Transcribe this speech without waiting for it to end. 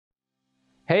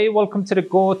Hey, welcome to the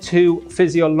𝙄𝙏'𝙬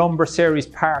Physio Lumbar Series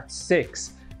Part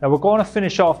 6. Now we're going to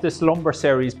finish off this lumbar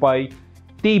series by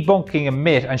debunking a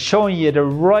myth and showing you the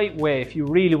right way if you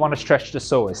really want to stretch the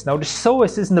psoas. Now the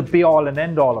psoas isn't the be all and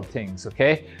end all of things,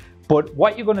 okay? But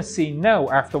what you're going to see now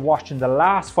after watching the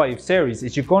last 5 series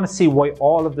is you're going to see why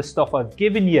all of the stuff I've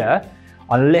given you,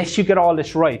 unless you get all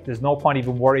this right, there's no point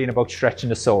even worrying about stretching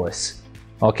the psoas.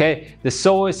 Okay, the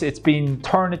psoas, it's been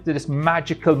turned into this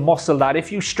magical muscle that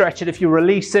if you stretch it, if you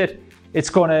release it,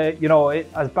 it's gonna,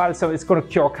 as bad as it's gonna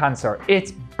cure cancer.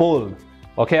 It's bull.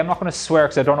 Okay, I'm not gonna swear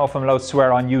because I don't know if I'm allowed to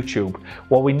swear on YouTube.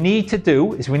 What we need to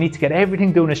do is we need to get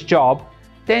everything doing its job,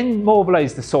 then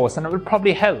mobilize the psoas, and it will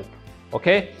probably help.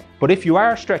 Okay, but if you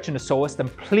are stretching the psoas, then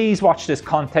please watch this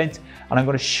content, and I'm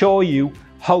gonna show you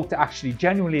how to actually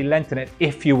genuinely lengthen it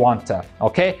if you want to,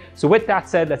 okay? So with that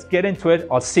said, let's get into it.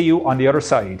 I'll see you on the other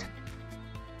side.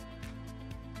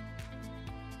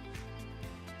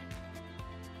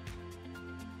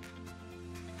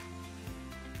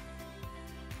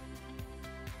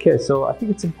 Okay, so I think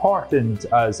it's important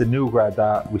as a new grad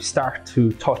that we start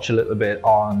to touch a little bit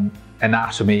on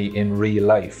anatomy in real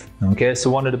life, okay?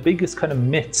 So one of the biggest kind of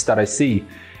myths that I see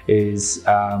is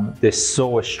this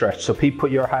psoas stretch. So please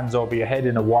put your hands over your head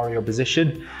in a warrior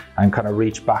position and kind of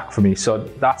reach back for me. So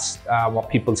that's what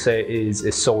people say is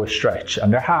a psoas stretch,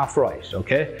 and they're half right,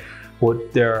 okay?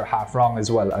 But they're half wrong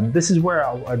as well. And this is where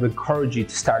I'd encourage you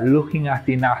to start looking at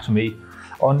the anatomy,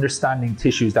 understanding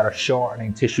tissues that are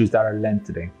shortening, tissues that are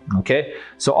lengthening, okay?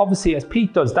 So obviously as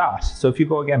Pete does that, so if you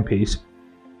go again, Pete,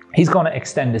 he's going to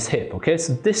extend his hip, okay?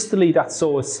 So distally that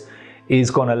psoas is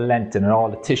going to lengthen, and all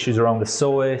the tissues around the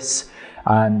psoas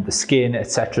and the skin,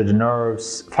 etc., the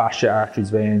nerves, fascia, arteries,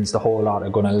 veins, the whole lot are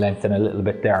going to lengthen a little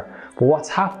bit there. But what's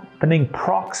happening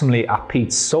proximally at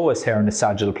Pete's psoas here in the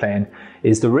sagittal plane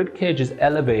is the rib cage is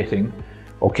elevating,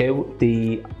 okay?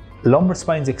 The lumbar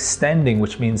spine's extending,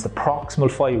 which means the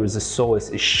proximal fibers of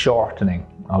psoas is shortening,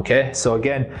 okay? So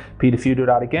again, Pete, if you do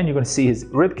that again, you're going to see his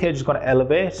rib cage is going to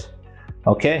elevate,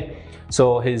 okay?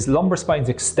 So his lumbar spine is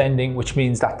extending, which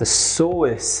means that the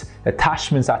psoas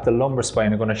attachments at the lumbar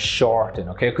spine are going to shorten,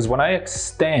 okay? Because when I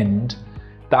extend,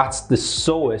 that's the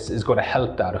psoas is going to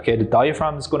help that, okay? The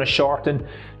diaphragm is going to shorten,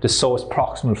 the psoas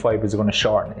proximal fibers are going to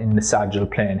shorten in the sagittal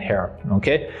plane here,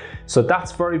 okay? So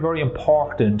that's very, very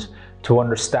important to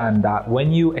understand that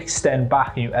when you extend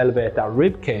back and you elevate that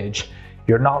rib cage,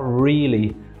 you're not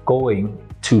really going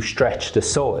to stretch the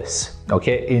psoas,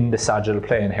 okay, in the sagittal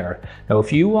plane here. Now,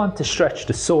 if you want to stretch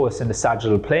the psoas in the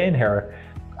sagittal plane here,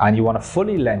 and you want to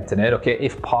fully lengthen it, okay,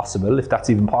 if possible, if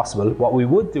that's even possible, what we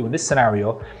would do in this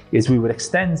scenario is we would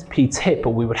extend Pete's hip,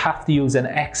 but we would have to use an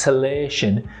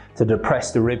exhalation to depress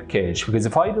the rib cage. Because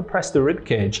if I depress the rib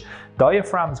cage,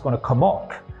 diaphragm is going to come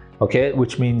up, okay,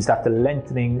 which means that the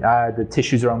lengthening, the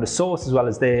tissues around the psoas, as well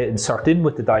as they insert in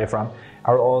with the diaphragm,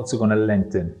 are also going to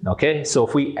lengthen, okay? So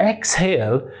if we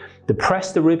exhale,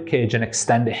 depress the rib cage and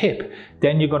extend the hip,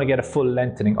 then you're going to get a full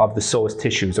lengthening of the psoas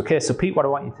tissues, okay? So Pete, what I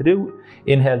want you to do,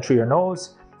 inhale through your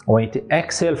nose. I want you to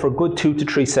exhale for a good 2 to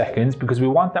 3 seconds because we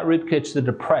want that rib cage to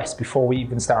depress before we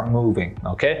even start moving,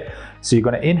 okay? So you're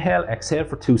going to inhale, exhale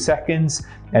for 2 seconds,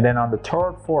 and then on the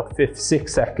 3rd, 4th, 5th, 6th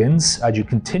seconds, as you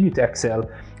continue to exhale,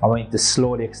 I want you to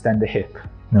slowly extend the hip,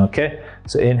 okay?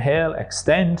 So inhale,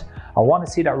 extend. I want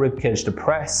to see that rib cage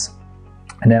depress.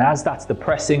 And then as that's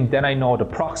depressing, then I know the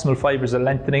proximal fibers are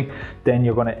lengthening, then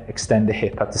you're going to extend the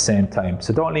hip at the same time.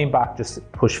 So don't lean back, just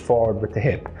push forward with the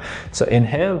hip. So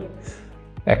inhale,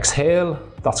 exhale,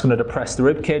 that's going to depress the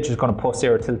rib cage, it's going to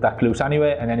posterior tilt that glute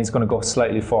anyway, and then he's going to go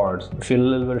slightly forward. Feel a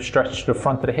little bit of stretch to the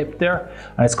front of the hip there,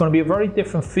 and it's going to be a very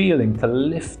different feeling to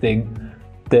lifting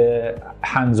the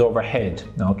hands overhead,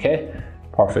 okay?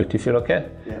 Perfect, you feel okay?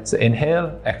 Yeah. So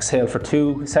inhale, exhale for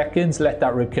 2 seconds, let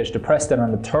that ribcage depress, then on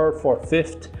the 3rd, 4th,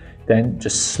 5th, then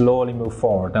just slowly move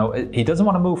forward. Now, he doesn't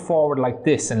want to move forward like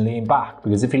this and lean back,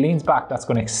 because if he leans back, that's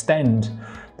going to extend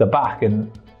the back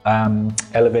and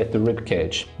elevate the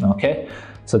ribcage, okay?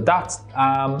 So that's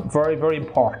very, very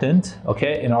important,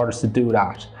 okay, in order to do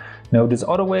that. Now, there's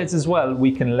other ways as well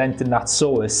we can lengthen that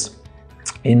psoas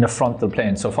in the frontal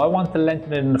plane. So if I want to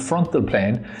lengthen it in the frontal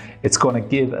plane, it's going to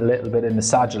give a little bit in the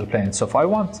sagittal plane. So if I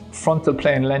want frontal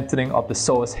plane lengthening of the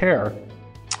psoas here,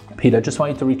 Pete, I just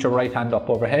want you to reach your right hand up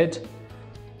overhead,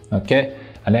 okay?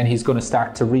 And then he's going to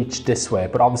start to reach this way.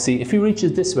 But obviously, if he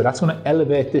reaches this way, that's going to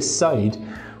elevate this side,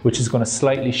 which is going to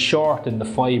slightly shorten the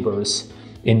fibers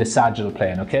in the sagittal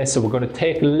plane, okay? So we're going to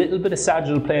take a little bit of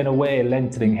sagittal plane away,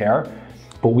 lengthening here,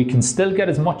 but we can still get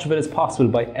as much of it as possible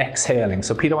by exhaling.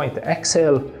 So Peter, I want you to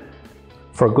exhale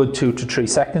for a good 2 to 3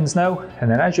 seconds now. And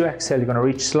then as you exhale, you're going to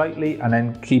reach slightly and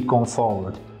then keep going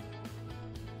forward.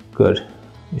 Good.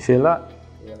 You feel that?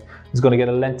 Yeah. It's going to get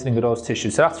a lengthening of those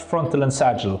tissues. So that's frontal and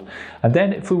sagittal. And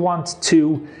then if we want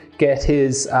to get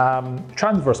his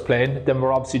transverse plane, then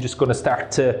we're obviously just going to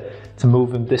start to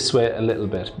move him this way a little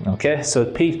bit. Okay, so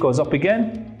Pete goes up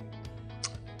again.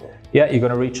 Yeah, you're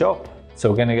going to reach up. So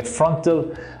we're going to get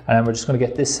frontal, and then we're just going to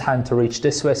get this hand to reach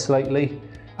this way slightly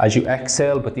as you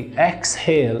exhale. But the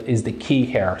exhale is the key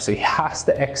here. So he has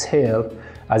to exhale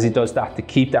as he does that to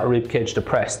keep that rib cage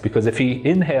depressed, because if he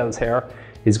inhales here,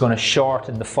 he's going to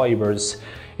shorten the fibers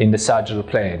in the sagittal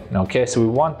plane. Okay, so we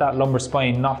want that lumbar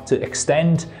spine not to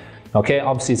extend. Okay,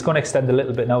 obviously it's going to extend a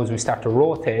little bit now as we start to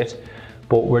rotate,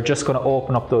 but we're just going to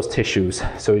open up those tissues.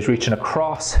 So he's reaching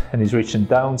across and he's reaching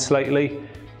down slightly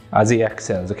as he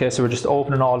exhales. Okay, so we're just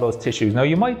opening all those tissues. Now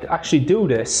you might actually do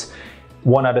this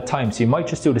one at a time. So you might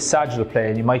just do the sagittal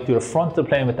plane, you might do the frontal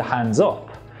plane with the hands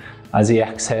up as he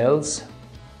exhales,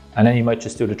 and then you might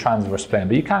just do the transverse plane,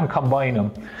 but you can combine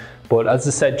them. But as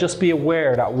I said, just be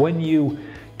aware that when you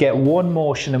get one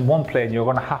motion in one plane, you're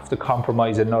going to have to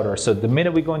compromise another. So the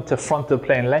minute we go into frontal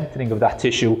plane lengthening of that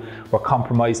tissue, we're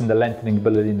compromising the lengthening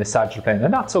ability in the sagittal plane.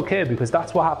 And that's okay, because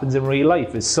that's what happens in real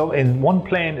life. Is so in one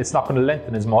plane, it's not going to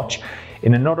lengthen as much.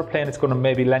 In another plane, it's going to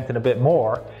maybe lengthen a bit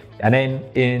more. And then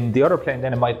in the other plane,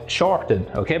 then it might shorten.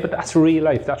 Okay, but that's real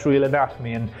life, that's real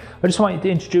anatomy. And I just want to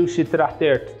introduce you to that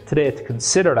there today, to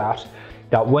consider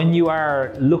that when you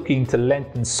are looking to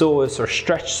lengthen psoas or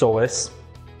stretch psoas,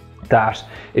 that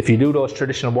if you do those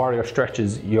traditional warrior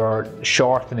stretches, you're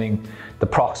shortening the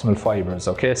proximal fibers.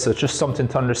 Okay, so it's just something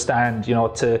to understand, you know,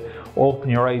 to open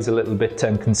your eyes a little bit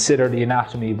and consider the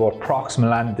anatomy, both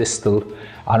proximal and distal,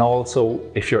 and also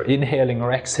if you're inhaling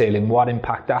or exhaling, what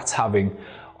impact that's having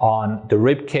on the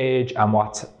rib cage, and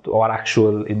what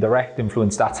actual indirect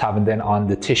influence that's having then on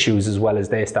the tissues as well as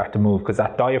they start to move, because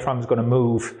that diaphragm is going to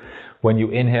move when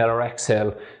you inhale or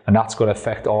exhale, and that's going to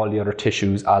affect all the other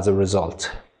tissues as a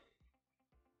result.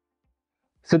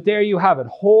 So there you have it.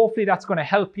 Hopefully that's going to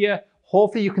help you.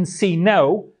 Hopefully you can see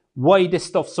now why this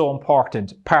stuff's so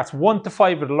important. Parts 1 to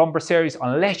 5 of the lumbar series,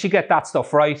 unless you get that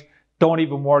stuff right, don't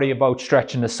even worry about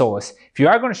stretching the psoas. If you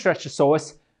are going to stretch the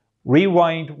psoas,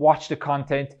 rewind, watch the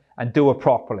content, and do it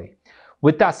properly.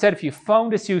 With that said, if you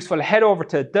found this useful, head over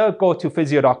to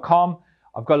𝙄𝙏𝙎𝙤.com.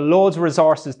 I've got loads of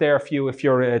resources there for you if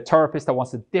you're a therapist that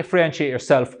wants to differentiate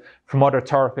yourself from other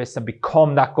therapists and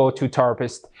become that go-to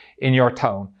therapist in your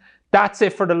town. That's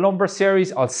it for the lumbar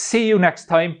series. I'll see you next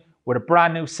time with a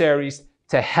brand new series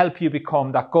to help you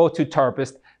become that go-to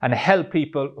therapist and help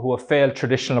people who have failed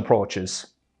traditional approaches.